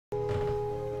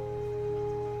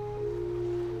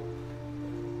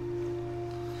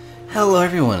Hello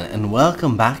everyone and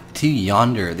welcome back to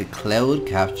Yonder, the Cloud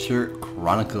Capture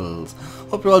Chronicles.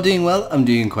 Hope you're all doing well. I'm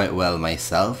doing quite well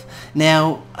myself.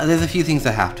 Now, there's a few things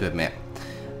I have to admit.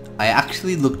 I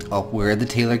actually looked up where the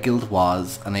Tailor Guild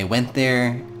was and I went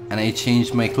there and I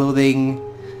changed my clothing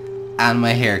and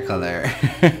my hair color.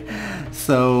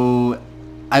 So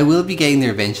I will be getting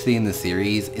there eventually in the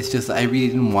series. It's just that I really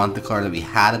didn't want the color that we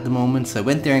had at the moment, so I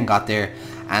went there and got there,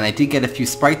 and I did get a few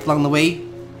sprites along the way,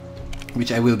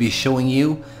 which I will be showing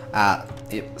you.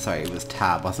 Sorry, it was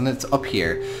tab, wasn't it? It's up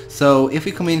here. So if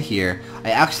we come in here,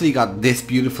 I actually got this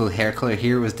beautiful hair color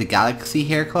here. It was the galaxy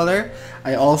hair color.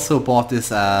 I also bought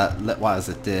this, what is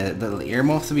it, the little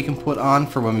earmuffs that we can put on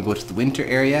for when we go to the winter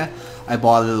area. I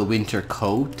bought a little winter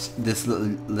coat, this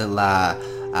little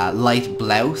light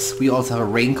blouse. We also have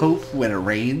a raincoat when it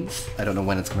rains. I don't know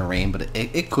when it's going to rain, but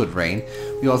it could rain.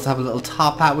 We also have a little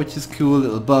top hat, which is cool, a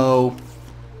little bow.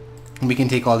 We can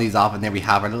take all these off and then we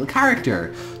have our little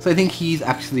character. So I think he's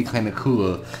actually kind of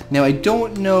cool. Now I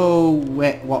don't know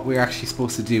what we're actually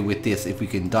supposed to do with this, if we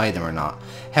can dye them or not.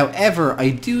 However,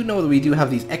 I do know that we do have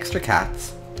these extra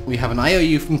cats. We have an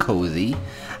IOU from Cozy.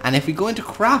 And if we go into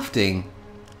crafting,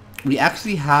 we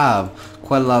actually have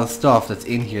quite a lot of stuff that's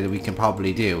in here that we can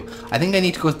probably do. I think I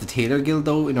need to go to the Tailor Guild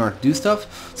though in order to do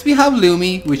stuff. So we have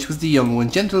Lumi, which was the young one.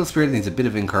 Gentle Spirit needs a bit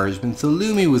of encouragement, so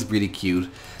Lumi was really cute.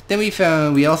 Then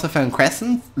we also found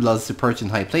Crescent, loves to perch in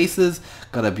high places,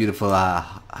 got a beautiful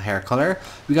hair color.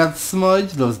 We got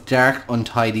Smudge, loves dark,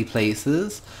 untidy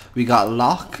places. We got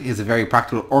Locke, is a very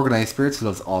practical, organized spirit, so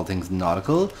loves all things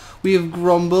nautical. We have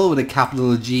Grumble with a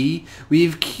capital G. We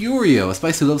have Curio, a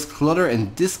spice who loves clutter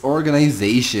and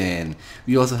disorganization.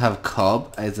 We also have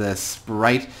Cub as a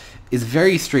sprite, is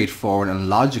very straightforward and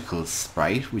logical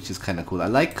sprite, which is kind of cool. I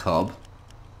like Cub.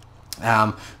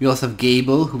 We also have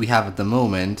Gable, who we have at the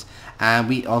moment, and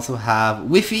we also have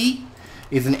Whiffy,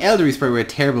 is an elderly sprite with a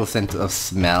terrible sense of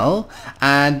smell,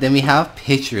 and then we have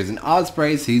Pictures, an odd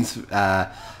sprite who seems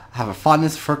have a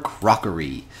fondness for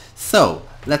crockery. So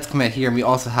let's come out here, and we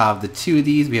also have the two of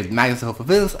these. We have Magnus of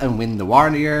Fulfillance and Win the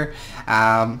Warrior.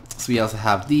 So we also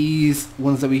have these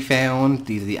ones that we found.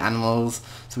 These are the animals.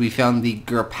 So we found the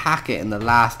Gurpaka in the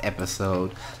last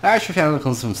episode. Large family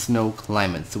comes from snow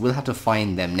climate, so we'll have to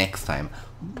find them next time.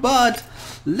 But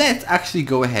let's actually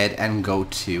go ahead and go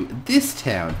to this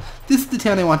town. This is the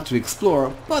town I want to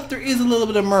explore, but there is a little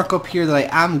bit of murk up here that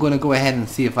I am going to go ahead and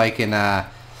see if I can,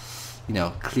 you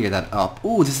know, clear that up.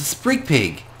 Ooh, this is a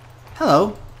Sprigpig.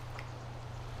 Hello.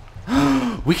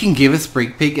 We can give a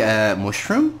Sprigpig a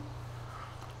mushroom?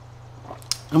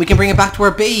 And we can bring it back to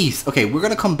our base. Okay, we're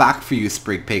going to come back for you,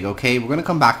 Sprigpig, okay? We're going to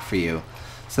come back for you.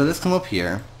 So let's come up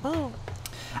here. Oh.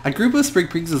 A group of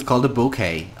Sprigpigs is called a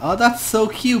bouquet. Oh, that's so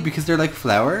cute because they're like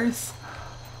flowers.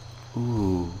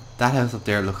 Ooh, that house up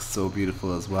there looks so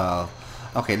beautiful as well.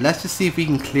 Okay, let's just see if we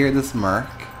can clear this murk.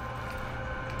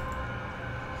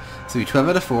 So we 12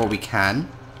 out of 4, we can.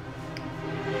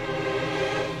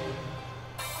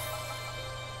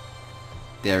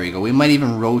 There we go. We might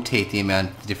even rotate the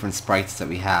amount of different sprites that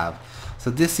we have.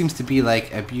 So this seems to be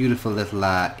like a beautiful little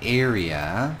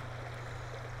area.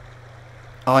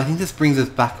 Oh, I think this brings us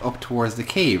back up towards the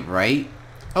cave, right?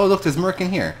 Oh, look, there's murk in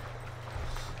here.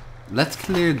 Let's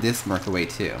clear this murk away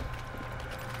too.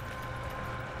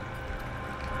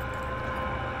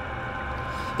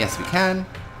 Yes, we can.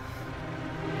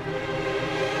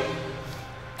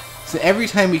 So every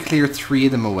time we clear 3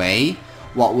 of them away,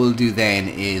 what we'll do then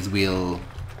is we'll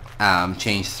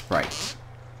change sprite.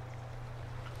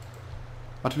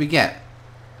 What do we get?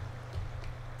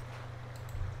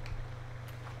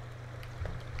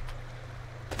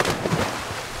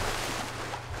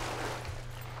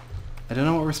 I don't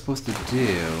know what we're supposed to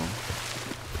do.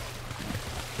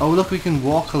 Oh, look, we can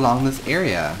walk along this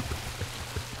area.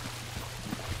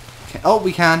 Okay. Oh,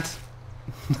 we can't.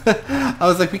 I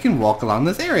was like, we can walk along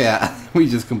this area. We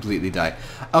just completely died.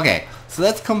 Okay, so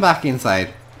let's come back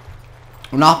inside.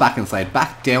 Well, not back inside,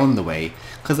 back down the way.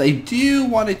 Because I do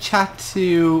want to chat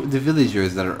to the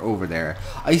villagers that are over there.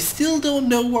 I still don't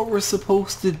know what we're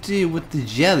supposed to do with the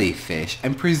jellyfish. I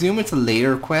presume it's a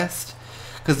later quest,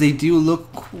 because they do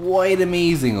look quite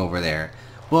amazing over there.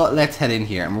 Well, let's head in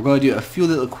here and we're going to do a few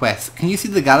little quests. Can you see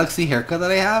the galaxy haircut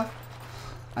that I have?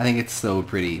 I think it's so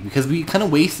pretty because we kind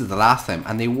of wasted the last time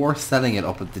and they were selling it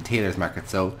up at the tailor's market,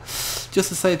 so just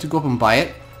decided to go up and buy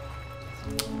it.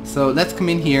 So let's come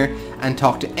in here and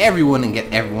talk to everyone and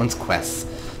get everyone's quests.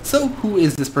 So who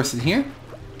is this person here?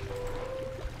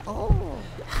 Oh.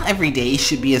 Every day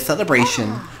should be a celebration.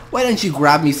 Why don't you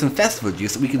grab me some festival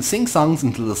juice so we can sing songs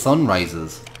until the sun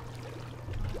rises?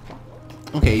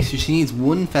 Okay, so she needs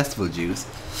 1 festival juice.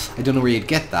 I don't know where you'd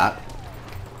get that.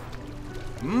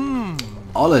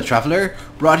 Hola, traveler.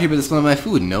 Brought here by the smell of my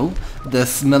food, no? The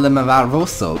smell of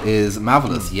Mavaroso is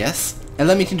marvelous, yes?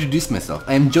 Allow me to introduce myself.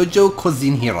 I am Jojo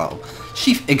Cozinero,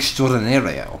 Chief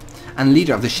Extraordinario, and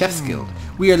leader of the Chef's Guild.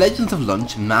 We are legends of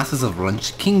lunch, masters of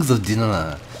lunch, kings of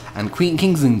dinner, and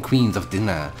kings and queens of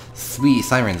dinner, sweet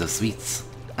sirens of sweets.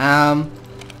 To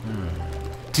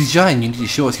join, you need to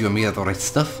show us you are made of the right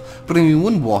stuff. Bring me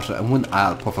one water and one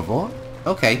ale, por favor.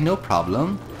 Okay, no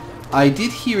problem. I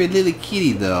did hear a little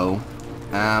kitty though,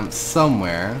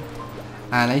 somewhere,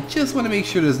 and I just want to make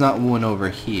sure there's not one over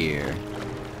here.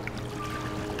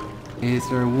 Is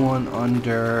there one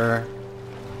under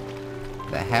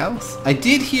the house? I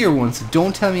did hear one, so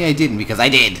don't tell me I didn't, because I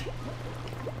did.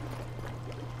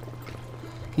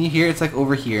 Can you hear? It's like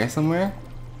over here somewhere.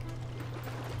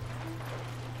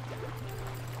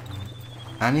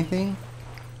 Anything?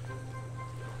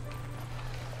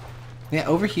 Yeah,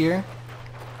 over here.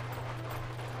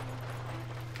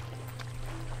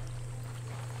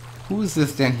 Who is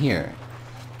this down here?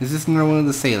 Is this another one of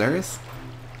the sailors?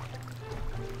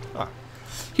 Oh.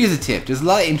 Here's a tip. There's a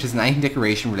lot of interest in anything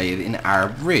decoration related in our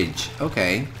bridge.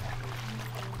 Okay.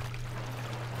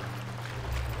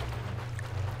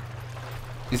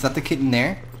 Is that the kitten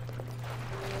there?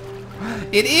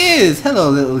 It is! Hello,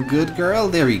 little good girl.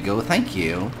 There we go. Thank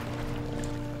you.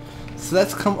 So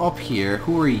let's come up here.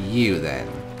 Who are you then?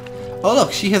 Oh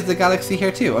look, she has the galaxy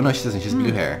hair too. Oh no, she doesn't. She has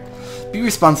blue hair. Be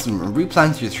responsible and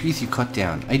replant your trees you cut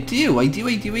down. I do. I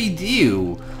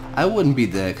wouldn't be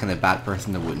the kind of bad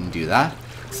person that wouldn't do that.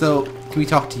 So, can we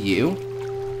talk to you?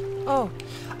 Oh.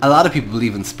 A lot of people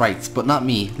believe in sprites, but not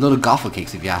me. Little goffle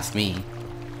cakes if you ask me.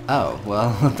 Oh,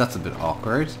 well, that's a bit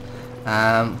awkward.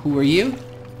 Who are you?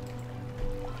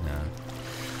 No.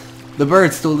 The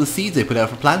bird stole the seeds I put out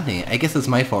for planting. I guess it's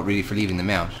my fault really for leaving them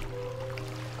out.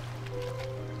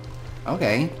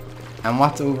 Okay. And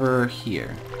what's over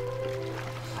here?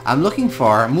 I'm looking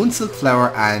for moonsilk flower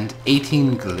and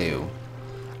 18 glue.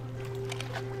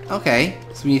 Okay,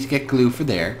 so we need to get glue for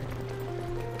there.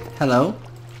 Hello?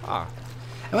 Ah.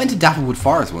 I went to Dapplewood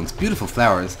Forest once, beautiful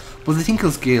flowers, but the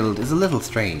Tinkles Guild is a little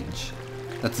strange.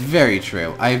 That's very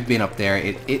true. I've been up there.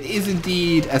 It is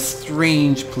indeed a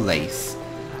strange place.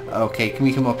 Okay, can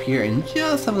we come up here and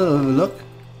just have a little look?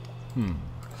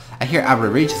 I hear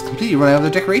Abra Ridge is completely run out of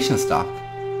their decoration stock.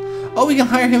 Oh, we can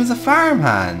hire him as a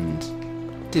farmhand.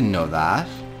 Didn't know that.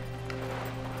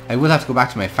 I will have to go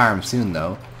back to my farm soon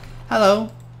though.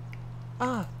 Hello.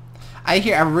 Ah. I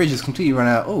hear Abra Ridge is completely run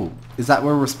out. Oh, is that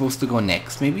where we're supposed to go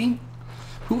next maybe?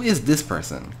 Who is this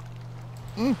person?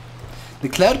 The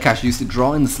cloud catcher used to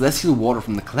draw in the celestial water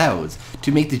from the clouds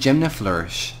to make the Gemea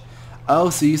flourish. Oh,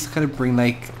 so you used to kind of bring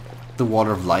like the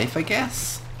water of life, I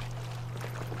guess?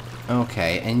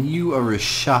 Okay, and you are a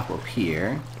shop up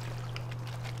here.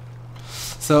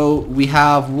 So we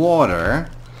have water.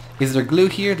 Is there glue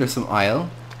here? There's some oil.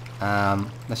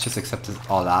 Let's just accept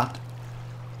all that.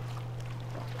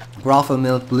 Brothel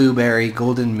milk, blueberry,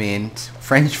 golden mint,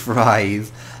 French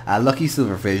fries, lucky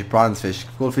silverfish, bronzefish,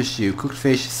 goldfish stew, cooked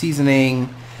fish,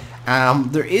 seasoning.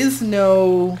 There's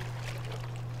no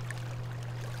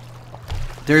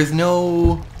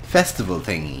festival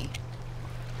thingy.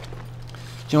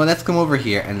 You know what, let's come over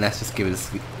here and let's just give it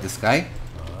this guy.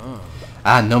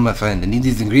 Ah, no, my friend. I need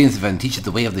these ingredients if I can teach you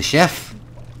the way of the chef.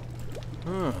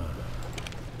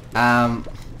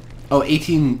 Oh,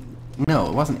 18... No,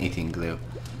 it wasn't 18 glue.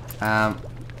 Can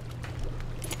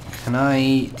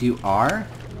I do R?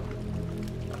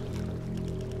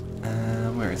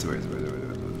 Where is it?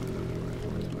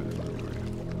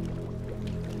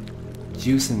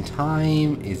 Juice and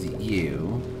thyme is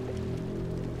you.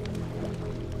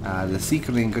 The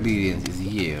secret ingredient is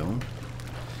you.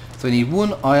 So I need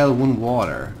one oil, one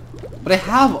water. But I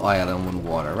have oil and one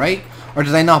water, right? Or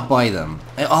did I not buy them?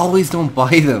 I always don't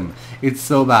buy them. It's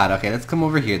so bad. Okay, let's come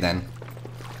over here then.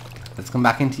 Let's come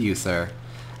back into you, sir.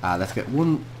 Let's get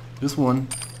one, just one.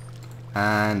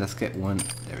 And let's get one.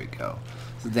 There we go.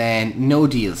 So then, no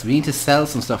deals. We need to sell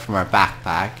some stuff from our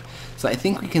backpack. So I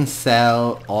think we can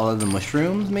sell all of the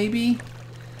mushrooms, maybe?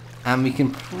 And we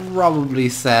can probably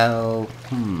sell...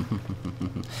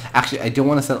 Actually, I don't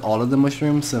want to sell all of the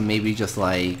mushrooms, so maybe just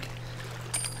like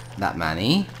that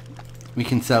many. We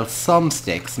can sell some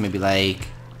sticks, maybe like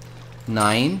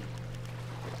 9.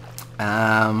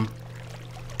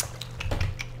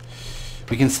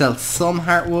 We can sell some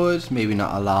heartwood, maybe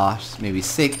not a lot, maybe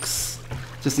 6,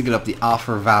 just to get up the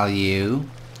offer value.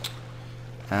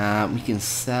 We can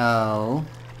sell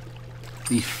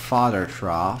the fodder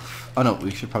trough. Oh no,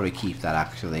 we should probably keep that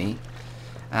actually.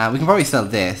 We can probably sell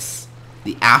this.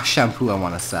 The ash shampoo I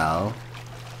want to sell.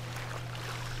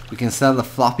 We can sell the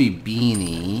floppy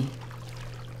beanie.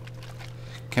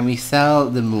 Can we sell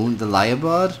the moon, the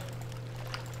liabod?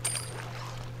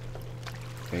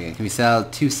 Okay, can we sell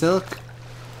 2 silk?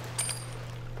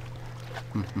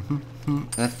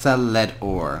 Let's sell lead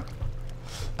ore.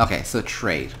 Okay, so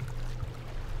trade.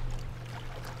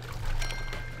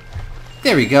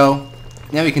 There we go.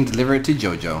 Now we can deliver it to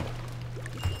Jojo.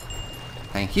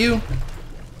 Thank you.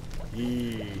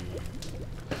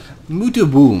 Muta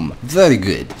boom. Very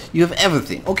good. You have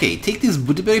everything. Okay, take this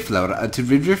butterberry flour to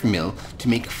River Mill to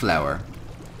make flour.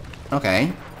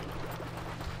 Okay.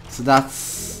 So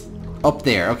that's up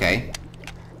there. Okay.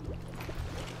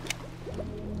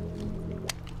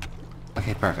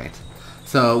 Okay, perfect.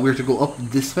 So we're to go up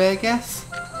this way, I guess?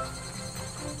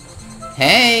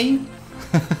 Hey!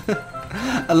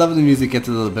 I love when the music gets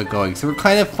a little bit going. So we're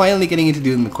kind of finally getting into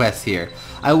doing the quest here.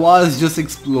 I was just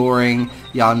exploring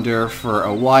Yonder for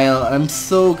a while. I'm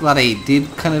so glad I did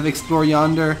kind of explore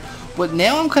Yonder. But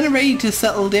now I'm kind of ready to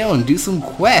settle down, do some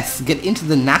quests, get into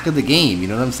the knack of the game, you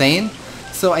know what I'm saying?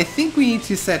 So I think we need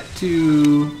to set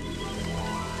to...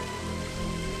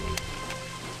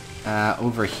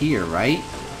 over here, right?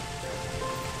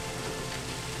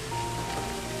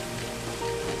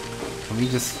 Let me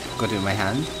just go to my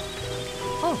hand.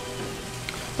 Oh.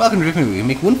 Welcome to Griffin. We can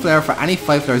make 1 flower for any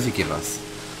 5 flowers you give us.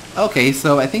 Okay,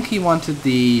 so I think he wanted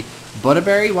the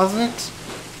butterberry, wasn't it?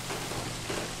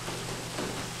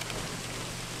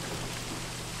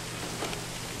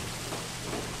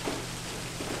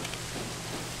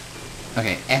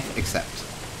 Okay, F accept.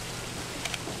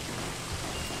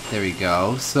 There we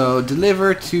go. So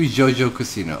deliver to Jojo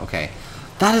Casino. Okay.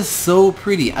 That is so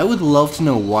pretty. I would love to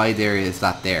know why there is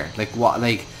that there. Like what,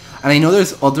 like, and I know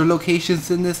there's other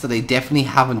locations in this that I definitely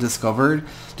haven't discovered.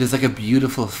 There's like a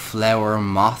beautiful flower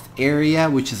moth area,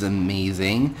 which is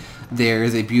amazing.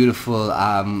 There's a beautiful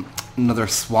another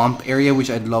swamp area,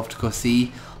 which I'd love to go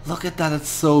see. Look at that, it's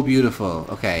so beautiful.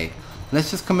 Okay,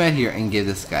 let's just come out here and give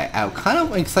this guy out. Kind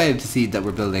of excited to see that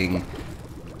we're building.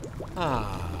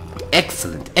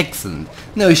 Excellent, excellent.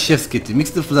 Now chef's kit to mix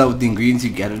the flour with the ingredients you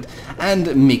gathered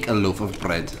and make a loaf of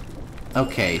bread.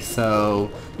 Okay, so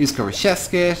use cover chef's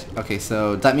kit. Okay,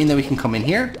 so that means that we can come in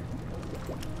here.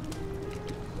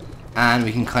 And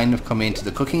we can kind of come into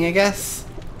the cooking, I guess.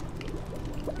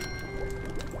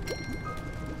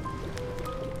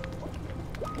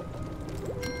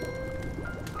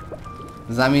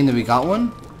 Does that mean that we got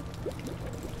one?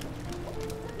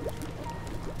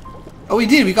 Oh, we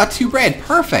did! We got 2 bread!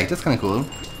 Perfect! That's kind of cool.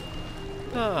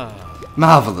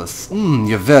 Marvelous!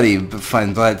 Your very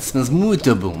fine bread smells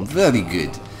muito bom. Very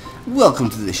good. Welcome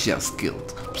to the Chef's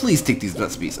Guild. Please take these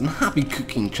recipes and happy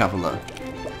cooking, traveler.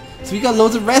 So we got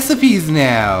loads of recipes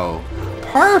now!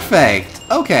 Perfect!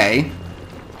 Okay.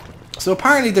 So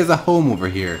apparently there's a home over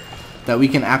here that we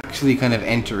can actually kind of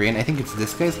enter in. I think it's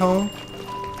this guy's home.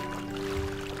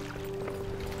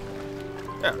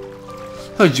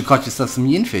 Oh, did you caught yourself some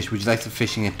yin fish? Would you like some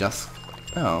fishing at dusk?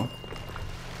 Oh.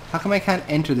 How come I can't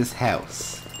enter this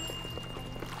house?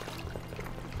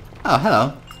 Oh,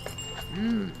 hello.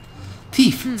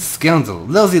 Thief, scoundrel,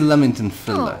 lousy Leamington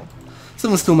fiddler.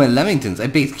 Someone stole my Lamingtons. I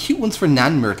baked cute ones for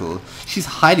Nan Myrtle. She's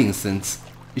hiding since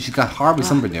she got horribly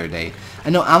sunburned the other day.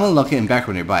 I know Amal, Lucky, and Beck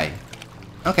were nearby.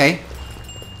 Okay.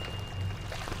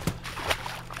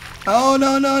 Oh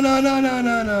no no no no no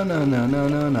no no no no no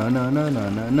no no no no no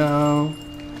no no.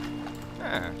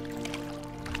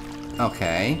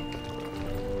 Okay.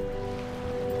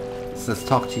 So let's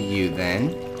talk to you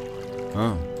then.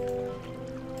 Oh.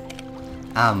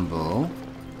 Amble.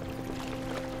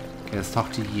 Okay, let's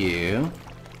talk to you.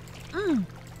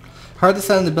 Heard the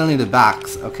sound of the building of the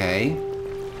backs. Okay.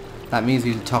 That means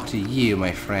we need to talk to you,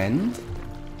 my friend.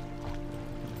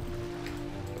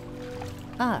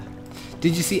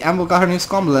 Did you see Amble got her new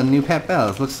scramble and new pet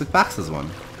bells? Looks like Bax's one.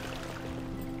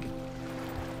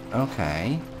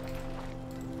 Okay.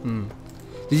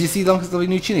 Did you see Lunka's lovely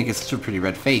new tunic? It's such a pretty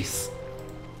red face.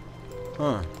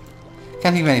 Huh.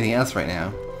 Can't think of anything else right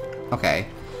now. Okay.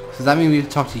 So does that mean we have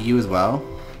to talk to you as well?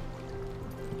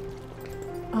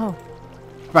 Oh.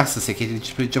 Bax is sick. He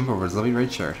just put a jump over his lovely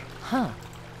red shirt. Huh.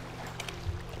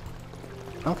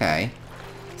 Okay.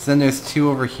 So then there's 2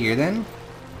 over here then?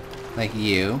 Like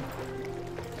you.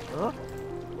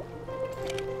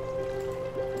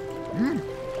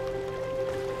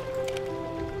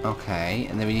 Okay,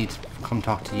 and then we need to come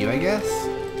talk to you, I guess?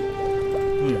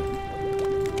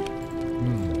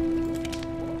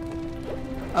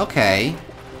 Okay.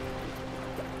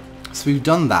 So we've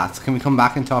done that. So can we come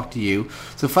back and talk to you?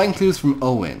 So find clues from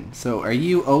Owen. So are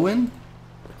you Owen?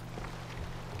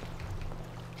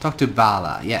 Talk to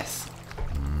Bala, yes.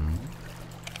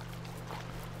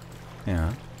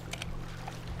 Yeah.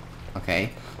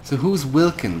 Okay. So who's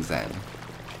Wilkins then?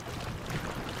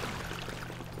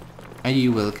 Are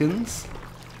you Wilkins?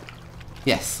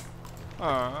 Yes.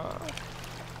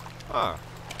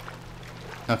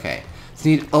 Okay. So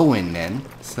you need Owen then.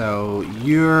 So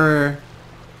you're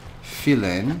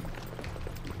Phelan,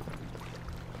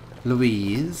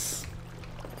 Louise,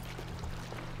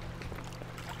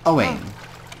 Owen.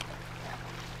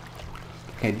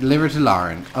 Okay, deliver to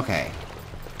Lauren. Okay.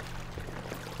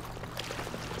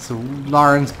 So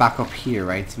Lauren's back up here,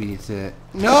 right? So we need to...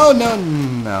 No, no,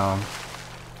 no.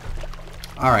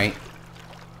 Alright.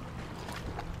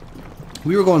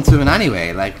 We were going swimming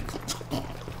anyway, like...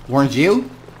 Weren't you?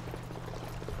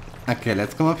 Okay,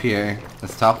 let's come up here.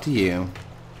 Let's talk to you.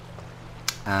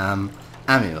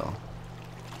 Amiel.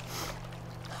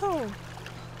 Oh.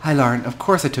 Hi Lauren, of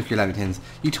course I took your lamingtons.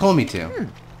 You told me to.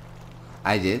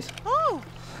 I did. Oh.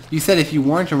 You said if you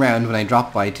weren't around when I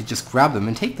dropped by to just grab them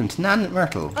and take them to Nan and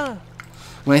Myrtle.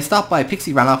 When I stopped by,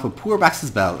 Pixie ran off with poor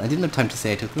Bax's bell. I didn't have time to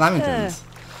say I took the lamingtons.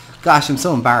 Gosh, I'm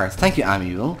so embarrassed. Thank you,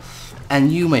 Amiel.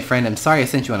 And you, my friend, I'm sorry I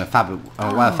sent you on a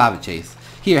wild fabbit chase.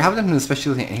 Here, have them in a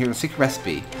special thing. Here's a secret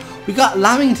recipe. We got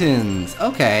lamingtons.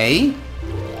 Okay.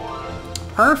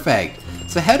 Perfect.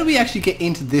 So how do we actually get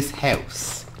into this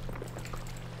house?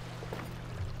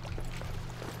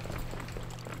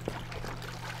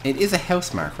 It is a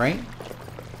house mark, right?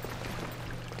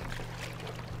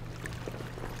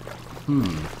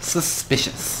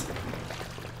 Suspicious.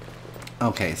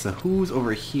 Okay, so who's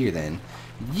over here then?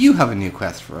 You have a new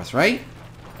quest for us, right?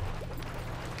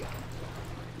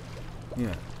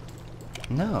 Yeah.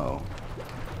 No.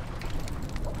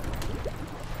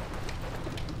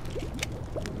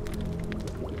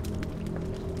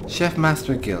 Chef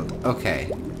Master Guild.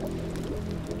 Okay.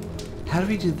 How do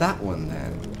we do that one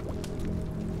then?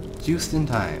 Juiced in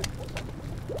time.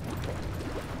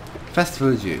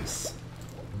 Festival juice.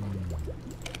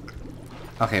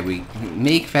 Okay, we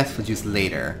make festival juice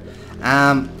later.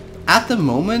 At the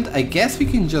moment, I guess we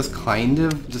can just kind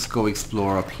of just go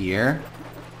explore up here.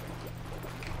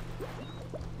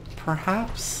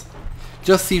 Perhaps?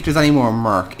 Just see if there's any more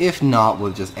murk. If not,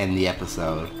 we'll just end the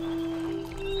episode.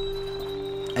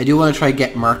 I do want to try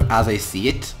get murk as I see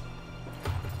it.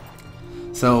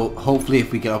 So hopefully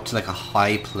if we get up to like a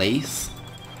high place,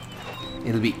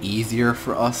 it'll be easier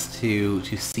for us to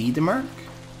see the murk.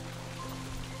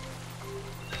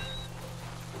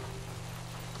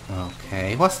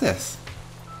 Okay, what's this?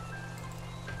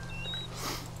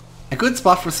 A good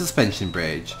spot for suspension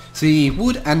bridge. So you need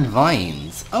wood and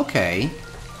vines. Okay.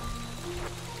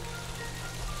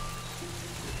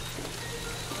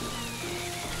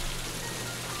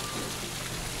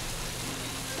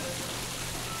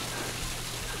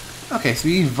 Okay, so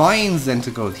we need vines then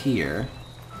to go here.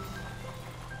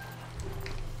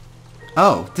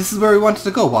 Oh, this is where we wanted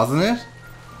to go, wasn't it?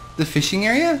 The fishing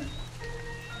area?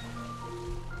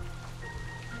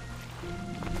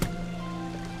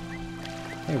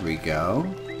 There we go.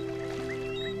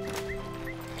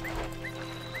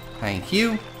 Thank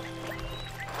you.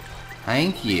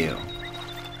 Thank you.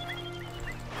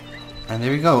 And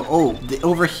there we go. Oh,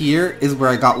 over here is where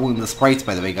I got one of the sprites,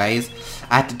 by the way, guys.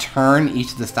 I had to turn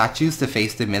each of the statues to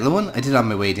face the middle one. I did it on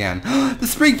my way down. The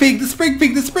Sprigpig! The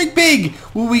Sprigpig! The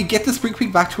Sprigpig! Will we get the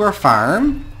Sprigpig back to our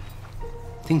farm?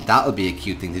 I think that would be a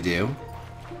cute thing to do.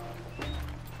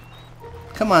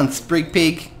 Come on,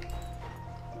 Sprigpig.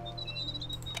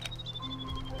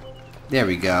 There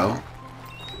we go.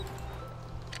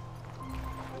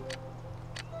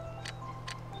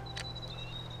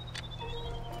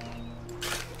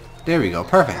 There we go,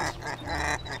 perfect.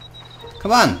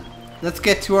 Come on, let's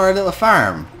get to our little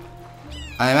farm.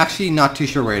 I'm actually not too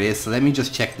sure where it is, so let me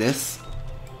just check this.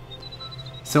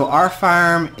 So our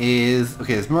farm is...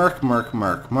 Okay, it's murk, murk,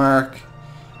 murk, murk.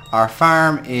 Our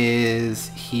farm is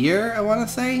here, I want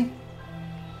to say.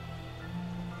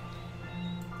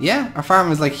 Yeah, our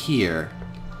farm is like here.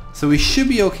 So we should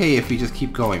be okay if we just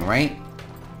keep going, right?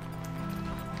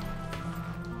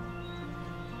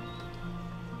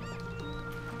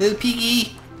 Little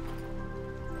piggy!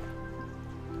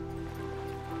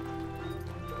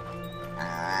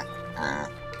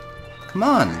 Come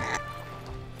on!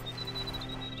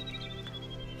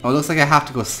 Oh, it looks like I have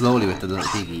to go slowly with the little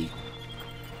piggy.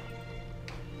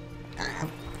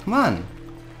 Come on!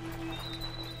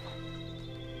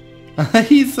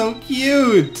 He's so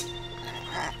cute!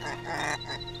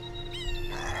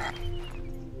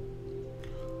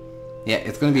 Yeah,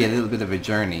 it's going to be a little bit of a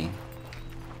journey.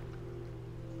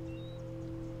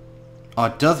 Oh,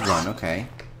 it does run, okay.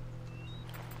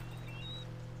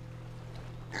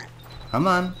 Come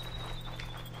on.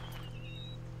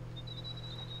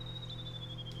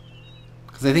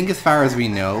 Because I think as far as we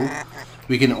know,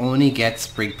 we can only get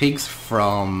Sprigpigs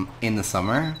from in the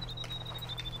summer.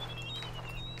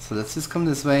 So let's just come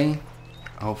this way.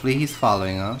 Hopefully he's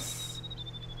following us.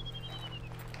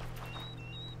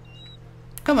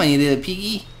 Come on, you little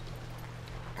piggy.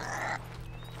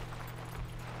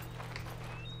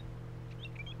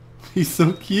 He's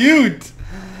so cute!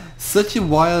 Such a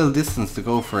wild distance to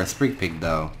go for a Sprigpig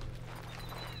though.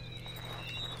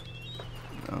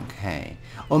 Okay.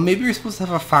 Well, maybe you're supposed to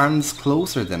have a farm that's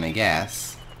closer then, I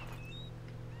guess.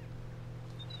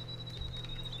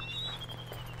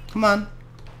 Come on.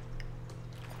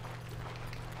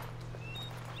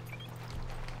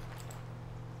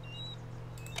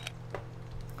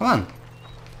 Come on.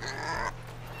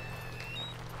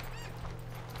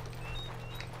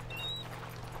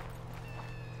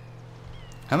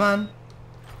 Come on.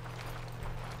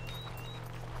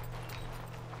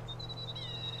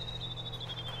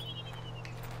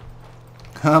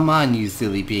 Come on, you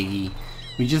silly piggy.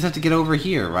 We just have to get over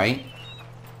here, right?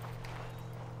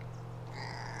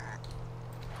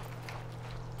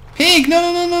 Pig! No,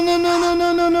 no, no, no, no, no,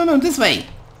 no, no, no, no, this way!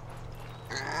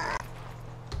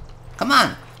 Come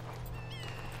on!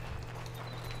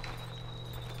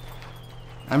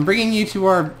 I'm bringing you to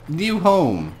our new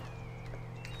home.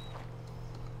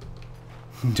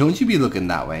 Don't you be looking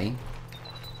that way.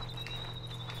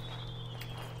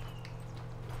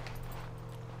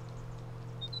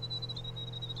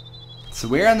 So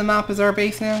where on the map is our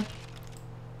base now?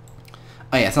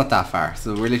 Oh yeah, it's not that far.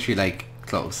 So we're literally like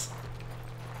close.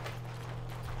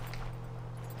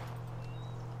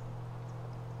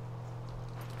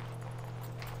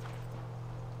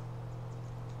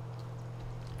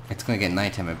 It's gonna get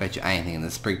nighttime, I bet you anything, and the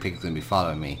Sprigpig is gonna be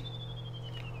following me.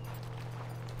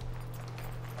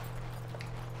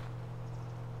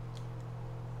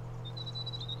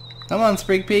 Come on,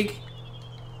 Sprigpig.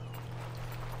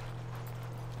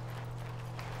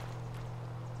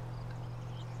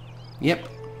 Yep.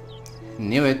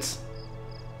 Knew it.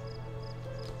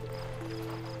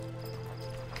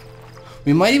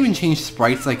 We might even change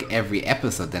sprites like every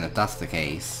episode then if that's the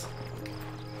case.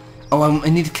 Oh, I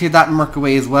need to clear that murk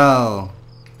away as well.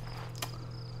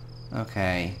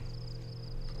 Okay.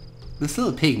 This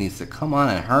little pig needs to come on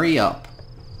and hurry up.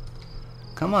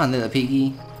 Come on, little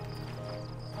piggy.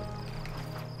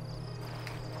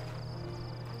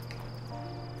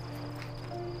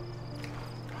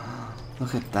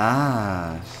 Look at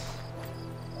that.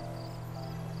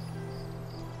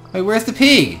 Wait, where's the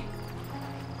pig?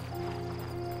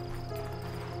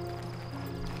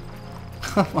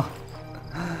 Come on.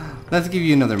 Let's give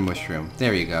you another mushroom.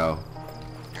 There you go.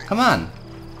 Come on.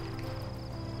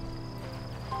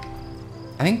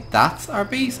 I think that's our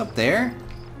base up there.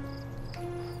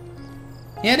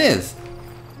 Yeah, it is.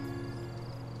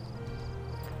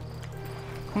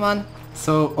 Come on.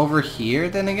 So over here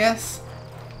then, I guess?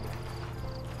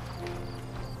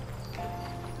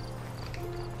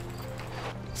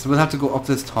 So we'll have to go up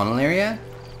this tunnel area.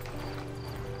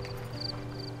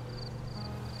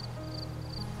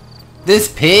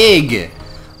 This pig!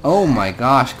 Oh my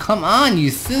gosh, come on, you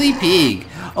silly pig!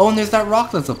 Oh, and there's that rock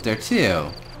that's up there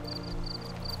too.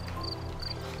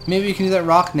 Maybe we can do that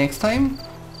rock next time?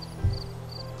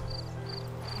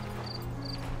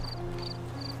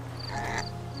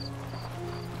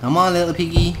 Come on, little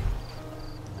piggy.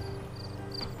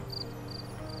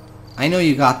 I know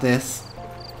you got this.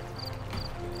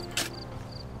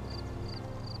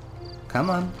 Come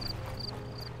on.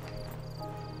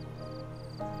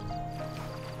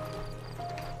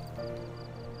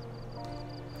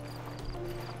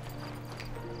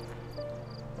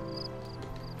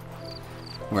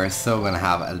 We're so gonna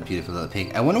have a beautiful little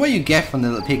pig. I wonder what you get from the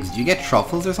little pigs. Do you get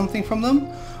truffles or something from them?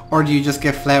 Or do you just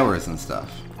get flowers and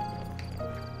stuff?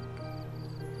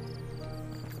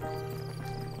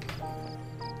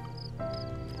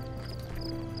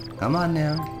 Come on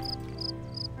now.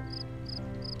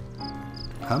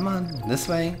 Come on, this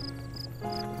way.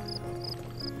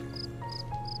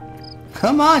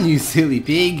 Come on, you silly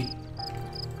pig.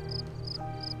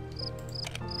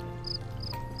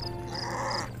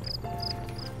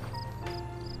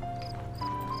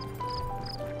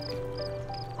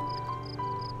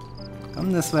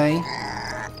 Come this way.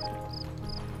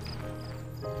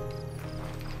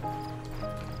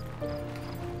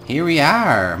 Here we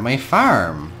are, my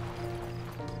farm.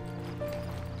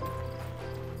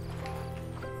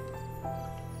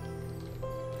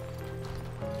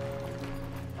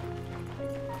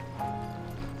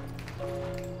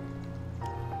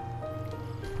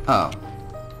 Oh.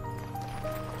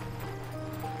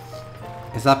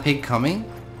 Is that pig coming?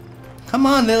 Come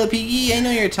on, little piggy, I know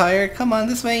you're tired. Come on,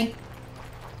 this way.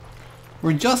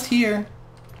 We're just here.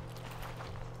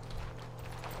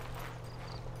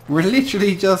 We're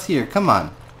literally just here. Come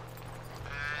on.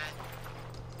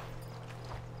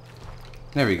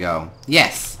 There we go.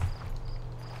 Yes!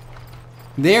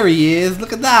 There he is!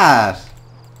 Look at that!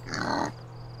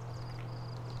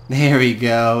 There we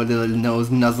go. Little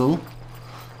nose nuzzle.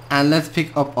 And let's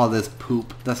pick up all this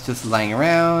poop that's just lying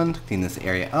around. Clean this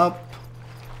area up.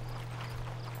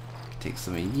 Take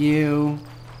some of you.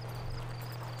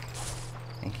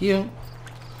 Thank you.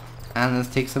 And let's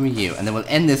take some of you. And then we'll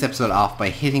end this episode off by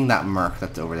hitting that murk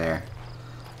that's over there.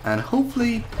 And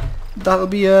hopefully that'll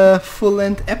be a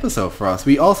full-length episode for us.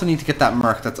 We also need to get that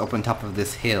murk that's up on top of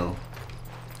this hill.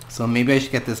 So maybe I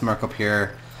should get this murk up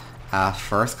here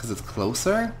first because it's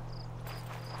closer.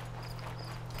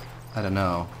 I don't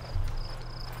know.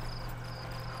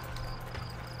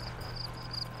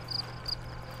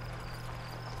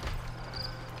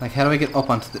 Like, how do I get up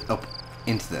onto the up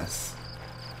into this?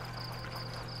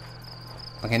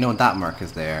 Like, I know that mark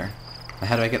is there, but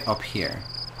how do I get up here?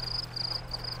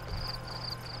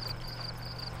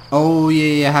 Oh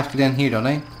yeah, I have to go down here, don't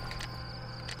I?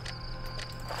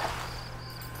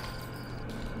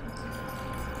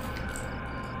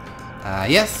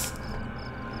 Yes.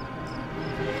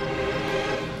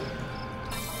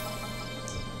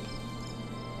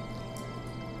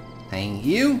 Thank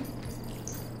you.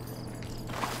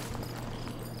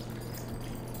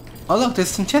 Oh look, there's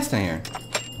some chests in here.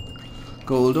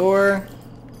 Gold ore.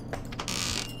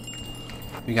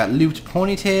 We got looped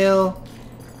ponytail.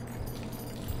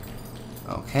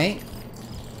 Okay.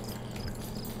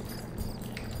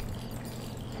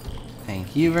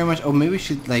 Thank you very much. Oh, maybe we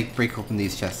should like break open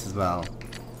these chests as well.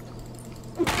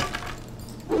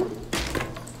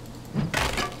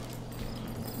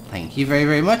 Thank you very,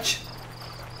 very much.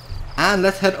 And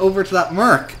let's head over to that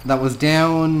murk that was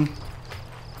down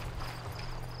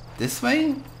this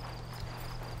way?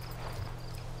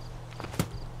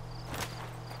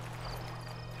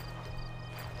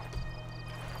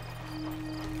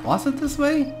 Was it this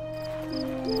way?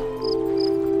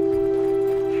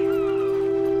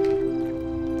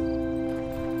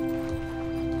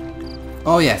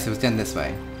 Oh yes, it was down this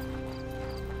way.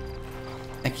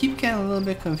 I keep getting a little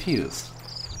bit confused.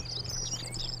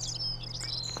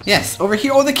 Yes, over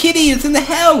here. Oh, the kitty! It's in the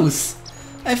house!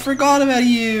 I forgot about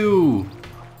you!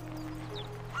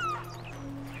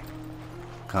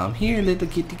 Come here, little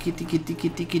kitty, kitty, kitty,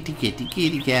 kitty, kitty, kitty,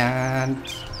 kitty cat.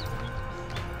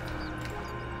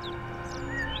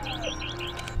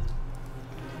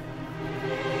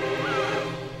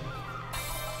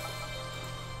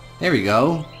 There we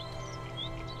go.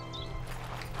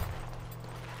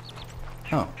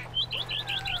 Oh.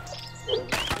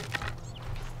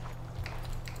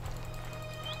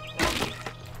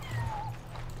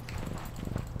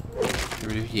 Get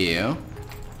rid of you.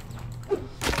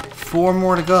 4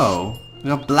 more to go. We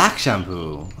got black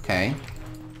shampoo. Okay.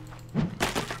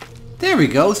 There we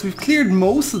go. So we've cleared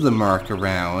most of the mark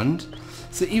around.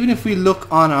 So even if we look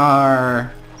on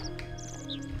our...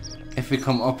 If we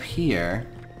come up here...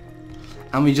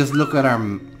 And we just look at our...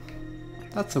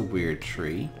 That's a weird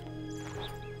tree.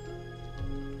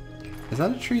 Is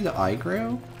that a tree that I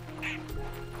grew?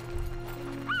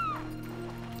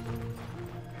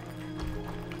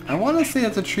 I want to say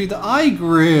that's a tree that I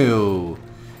grew!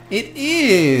 It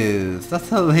is! That's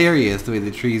hilarious the way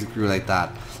the trees grew like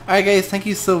that. Alright guys, thank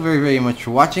you so very, very much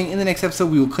for watching. In the next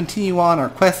episode we will continue on our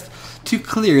quest to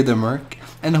clear the murk.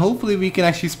 And hopefully we can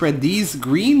actually spread these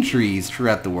green trees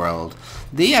throughout the world.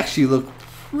 They actually look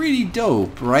pretty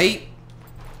dope, right?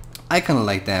 I kind of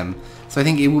like them. So I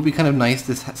think it would be kind of nice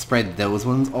to spread those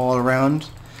ones all around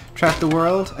throughout the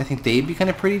world. I think they'd be kind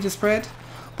of pretty to spread.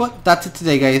 But that's it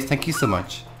today guys. Thank you so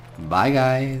much. Bye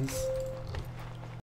guys.